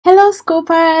Hello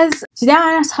Scoopers! Today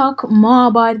I want to talk more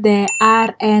about the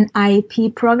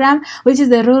RNIP program, which is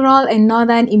the Rural and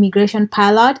Northern Immigration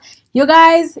Pilot. You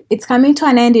guys, it's coming to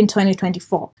an end in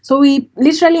 2024. So we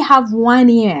literally have 1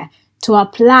 year to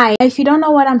apply. If you don't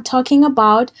know what I'm talking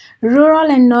about,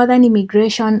 Rural and Northern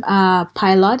Immigration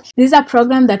Pilot, this is a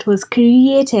program that was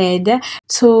created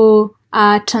to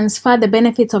transfer the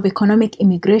benefits of economic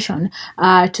immigration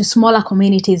to smaller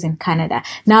communities in Canada.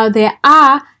 Now there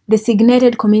are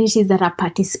designated communities that are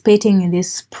participating in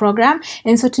this program,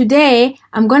 and so today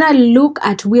we're gonna look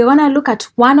at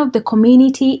one of the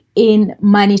community in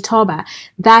Manitoba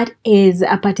that is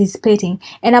participating,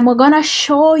 and I'm gonna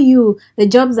show you the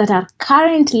jobs that are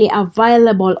currently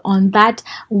available on that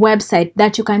website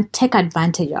that you can take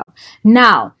advantage of.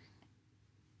 Now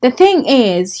the thing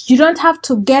is, you don't have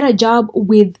to get a job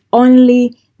with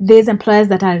only these employers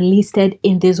that are listed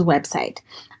in this website.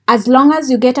 As long as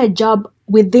you get a job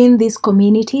within these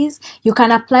communities, you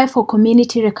can apply for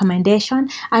community recommendation,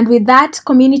 and with that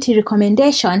community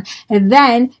recommendation,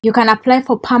 then you can apply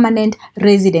for permanent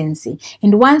residency.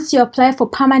 And once you apply for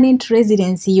permanent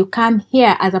residency, you come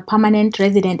here as a permanent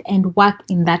resident and work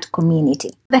in that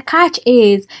community. The catch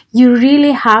is you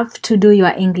really have to do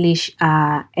your English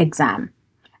exam.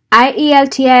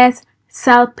 IELTS,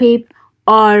 CELPIP,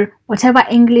 or whatever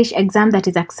English exam that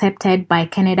is accepted by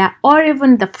Canada, or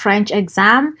even the French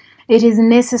exam, it is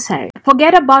necessary.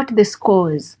 Forget about the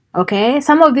scores, okay?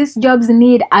 Some of these jobs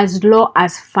need as low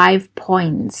as 5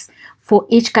 points for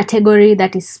each category,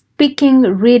 that is speaking,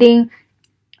 reading,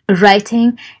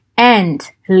 writing,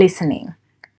 and listening.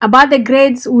 About the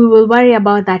grades, we will worry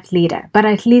about that later, but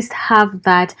at least have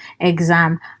that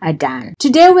exam done.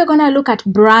 Today, we're going to look at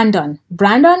Brandon.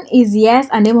 Brandon is, yes,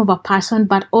 a name of a person,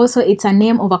 but also it's a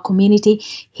name of a community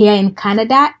here in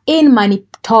Canada, in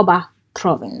Manitoba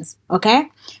province, okay?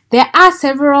 There are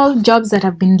several jobs that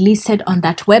have been listed on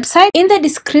that website. In the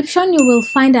description, you will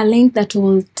find a link that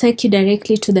will take you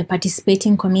directly to the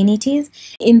participating communities.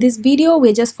 In this video,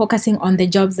 we're just focusing on the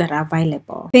jobs that are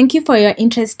available. Thank you for your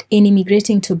interest in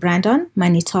immigrating to Brandon,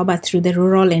 Manitoba through the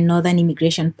Rural and Northern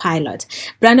Immigration Pilot.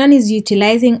 Brandon is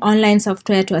utilizing online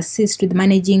software to assist with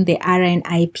managing the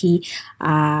RNIP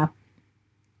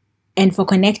and for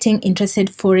connecting interested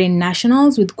foreign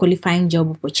nationals with qualifying job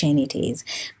opportunities.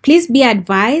 Please be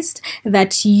advised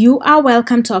that you are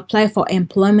welcome to apply for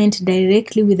employment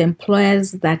directly with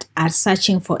employers that are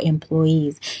searching for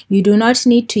employees. You do not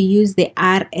need to use the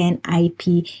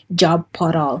RNIP job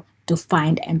portal to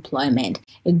find employment.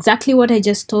 Exactly what I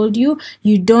just told you.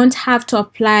 You don't have to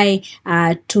apply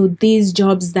to these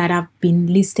jobs that have been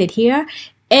listed here.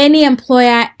 Any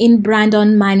employer in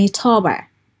Brandon, Manitoba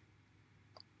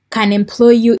can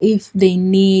employ you if they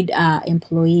need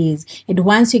employees. And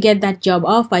once you get that job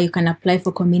offer, you can apply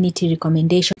for community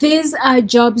recommendation. These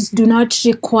jobs do not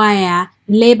require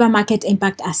labor market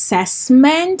impact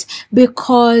assessment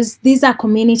because these are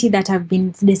community that have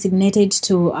been designated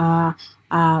to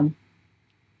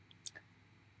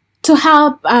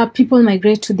help people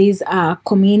migrate to these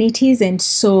communities, and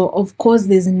so of course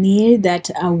there's need that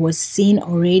was seen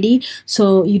already,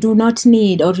 so you do not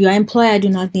need, or your employer do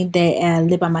not need, the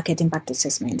labor market impact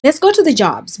assessment. Let's go to the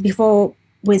jobs before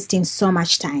wasting so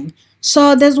much time.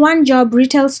 So there's one job,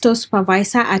 retail store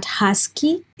supervisor at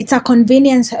Husky. It's a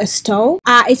convenience store.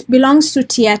 It belongs to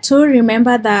tier 2.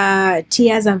 Remember, the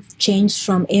tiers have changed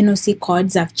from NOC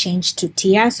codes, have changed to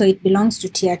tier. So it belongs to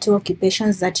tier 2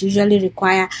 occupations that usually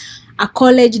require a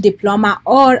college diploma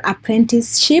or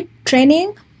apprenticeship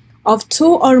training of 2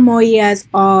 or more years,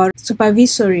 or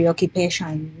supervisory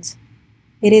occupations.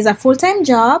 It is a full-time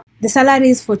job. The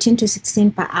salary is 14 to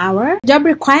 16 per hour. Job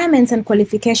requirements and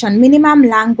qualification: minimum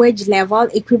language level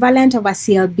equivalent of a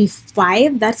CLB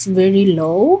 5, that's very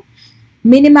low.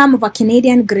 Minimum of a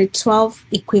Canadian grade 12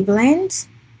 equivalent.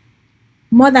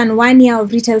 More than 1 year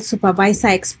of retail supervisor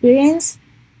experience.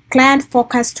 Client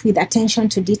focused with attention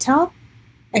to detail.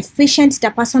 Efficient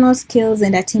interpersonal skills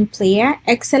and a team player.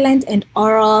 Excellent and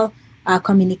oral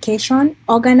communication.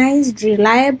 Organized,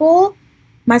 reliable.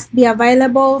 Must be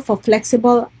available for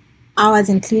flexible hours,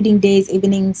 including days,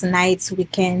 evenings, nights,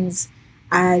 weekends,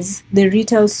 as the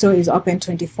retail store is open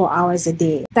 24 hours a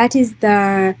day. That is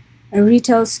the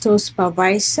retail store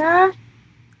supervisor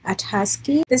at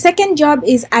Husky. The second job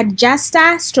is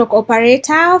adjuster stroke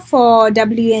operator for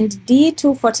W&D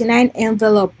 249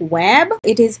 envelope web.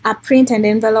 It is a print and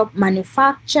envelope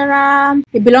manufacturer.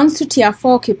 It belongs to tier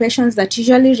 4 occupations that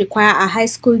usually require a high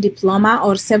school diploma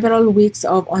or several weeks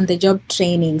of on-the-job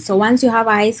training. So once you have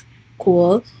a high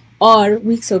school or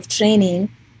weeks of training,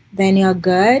 then you're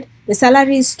good. The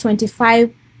salary is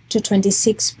 25 to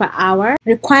 26 per hour.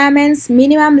 Requirements: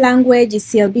 minimum language is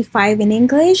CLB 5 in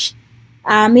English,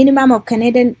 minimum of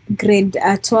Canadian grade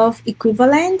 12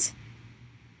 equivalent,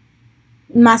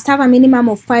 must have a minimum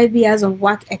of 5 years of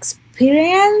work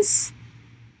experience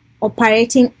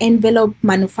operating envelope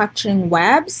manufacturing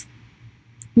webs,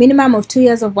 minimum of 2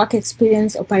 years of work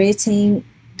experience operating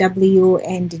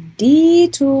W&D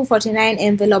 249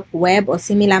 envelope web or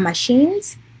similar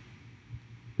machines,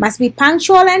 must be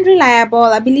punctual and reliable,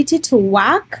 ability to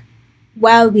work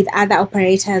well with other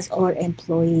operators or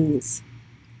employees.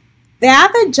 The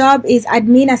other job is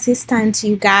admin assistant,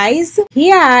 you guys.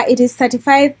 Here it is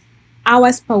 35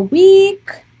 hours per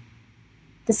week.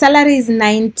 The salary is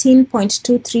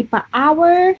 19.23 per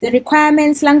hour. The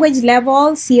requirements: language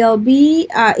level CLB,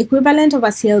 equivalent of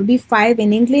a CLB 5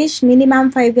 in English,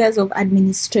 minimum 5 years of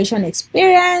administration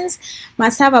experience,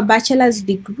 must have a bachelor's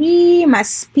degree,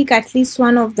 must speak at least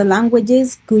one of the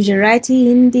languages, Gujarati,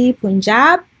 Hindi,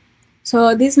 Punjab.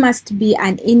 So this must be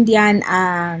an Indian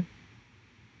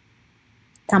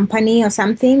company or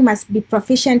something. Must be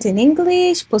proficient in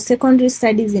English. Post-secondary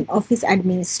studies in office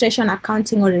administration,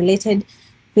 accounting or related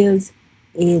fields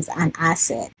is an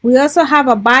asset. We also have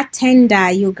a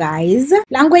bartender, you guys.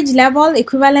 Language level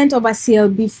equivalent of a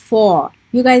CLB 4.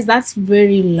 You guys, that's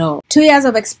very low. 2 years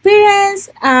of experience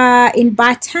in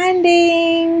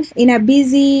bartending in a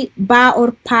busy bar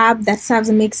or pub that serves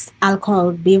mixed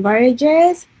alcohol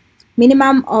beverages.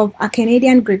 Minimum of a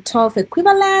Canadian grade 12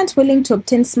 equivalent, willing to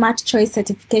obtain smart choice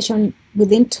certification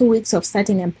within 2 weeks of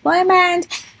starting employment,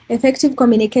 effective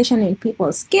communication in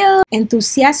people skills,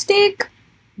 enthusiastic,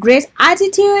 great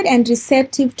attitude and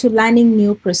receptive to learning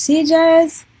new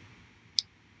procedures,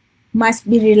 must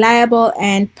be reliable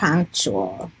and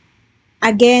punctual.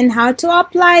 Again, how to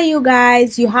apply, you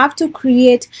guys? You have to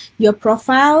create your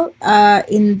profile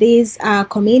in this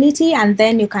community, and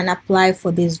then you can apply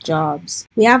for these jobs.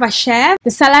 We have a chef.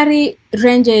 The salary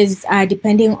ranges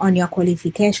depending on your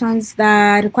qualifications.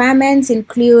 The requirements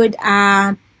include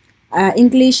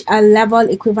English level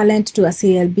equivalent to a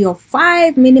CLB of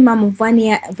 5, minimum of 1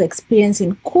 year of experience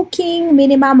in cooking,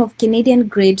 minimum of Canadian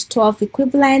grade 12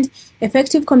 equivalent,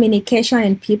 effective communication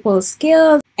and people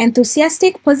skills,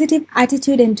 enthusiastic, positive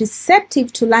attitude and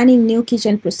receptive to learning new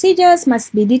kitchen procedures,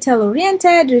 must be detail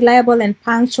oriented, reliable and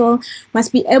punctual,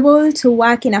 must be able to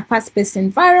work in a fast-paced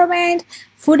environment.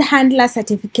 Food handler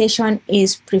certification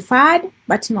is preferred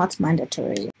but not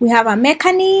mandatory. We have a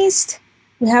mechanist.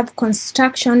 We have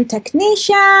construction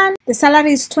technician. The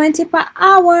salary is 20 per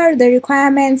hour. The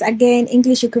requirements, again,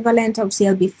 English equivalent of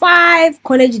CLB 5.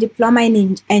 College diploma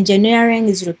in engineering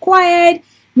is required.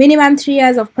 Minimum 3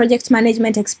 years of project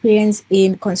management experience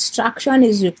in construction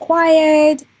is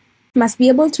required. Must be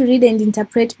able to read and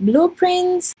interpret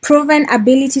blueprints. Proven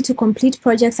ability to complete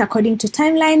projects according to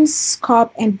timelines,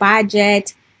 scope, and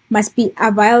budget. Must be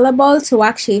available to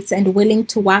work shifts and willing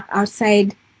to work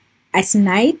outside at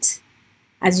night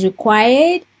as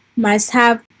required. Must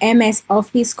have MS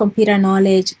Office computer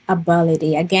knowledge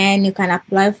ability. Again, you can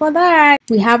apply for that.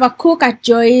 We have a cook at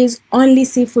Joy's Only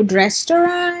Seafood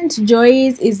Restaurant.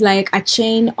 Joy's is like a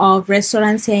chain of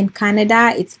restaurants here in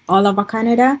Canada. It's all over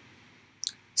Canada.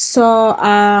 So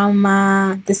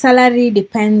the salary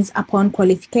depends upon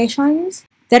qualifications.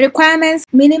 The requirements: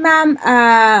 minimum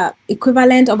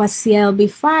equivalent of a CLB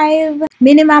 5,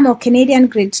 minimum of Canadian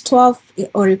grade 12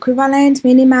 or equivalent,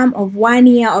 minimum of 1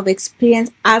 year of experience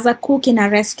as a cook in a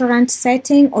restaurant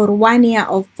setting or 1 year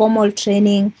of formal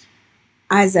training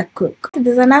as a cook.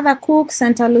 There's another cook,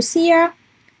 Santa Lucia,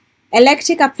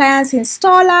 electric appliance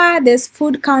installer, there's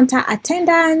food counter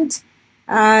attendant,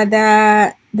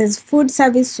 there's food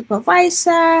service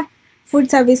supervisor,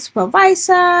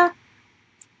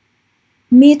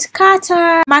 meat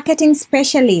cutter, marketing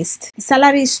specialist. The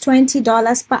salary is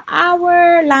 $20 per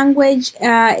hour. Language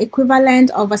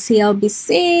equivalent of a CLB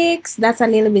 6. That's a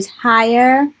little bit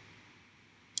higher.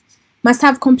 Must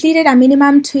have completed a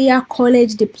minimum 2-year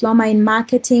college diploma in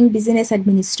marketing, business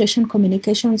administration,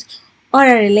 communications, or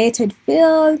a related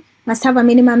field. Must have a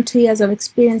minimum 2 years of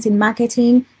experience in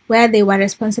marketing where they were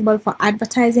responsible for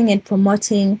advertising and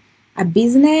promoting a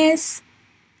business.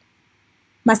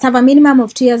 Must have a minimum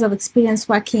of 2 years of experience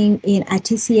working in a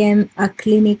TCM, a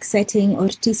clinic setting, or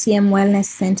TCM wellness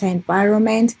center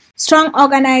environment. Strong,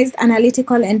 organized,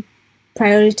 analytical, and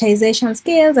prioritization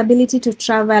skills, ability to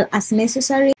travel as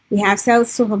necessary. We have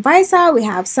sales supervisor, we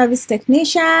have service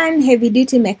technician,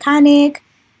 heavy-duty mechanic,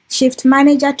 shift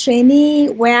manager, trainee,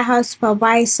 warehouse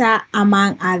supervisor,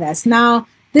 among others. Now,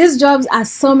 these jobs are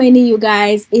so many, you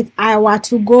guys. If I were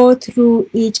to go through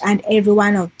each and every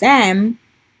one of them,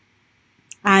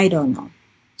 I don't know.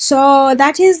 So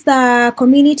that is the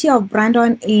community of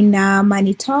Brandon in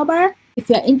Manitoba. If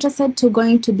you're interested to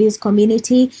going to this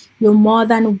community, you're more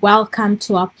than welcome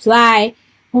to apply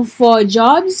for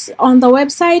jobs on the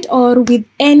website or with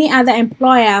any other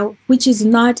employer which is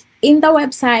not in the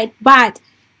website but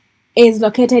is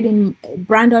located in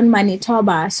Brandon,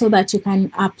 Manitoba, so that you can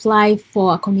apply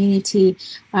for a community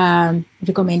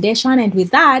recommendation. And with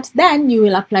that, then you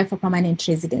will apply for permanent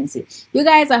residency. You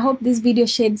guys, I hope this video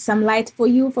shed some light for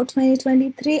you for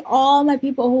 2023. All my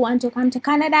people who want to come to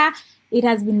Canada, it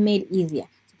has been made easier.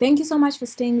 So thank you so much for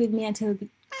staying with me until the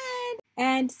end,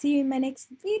 and see you in my next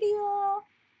video.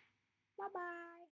 Bye bye.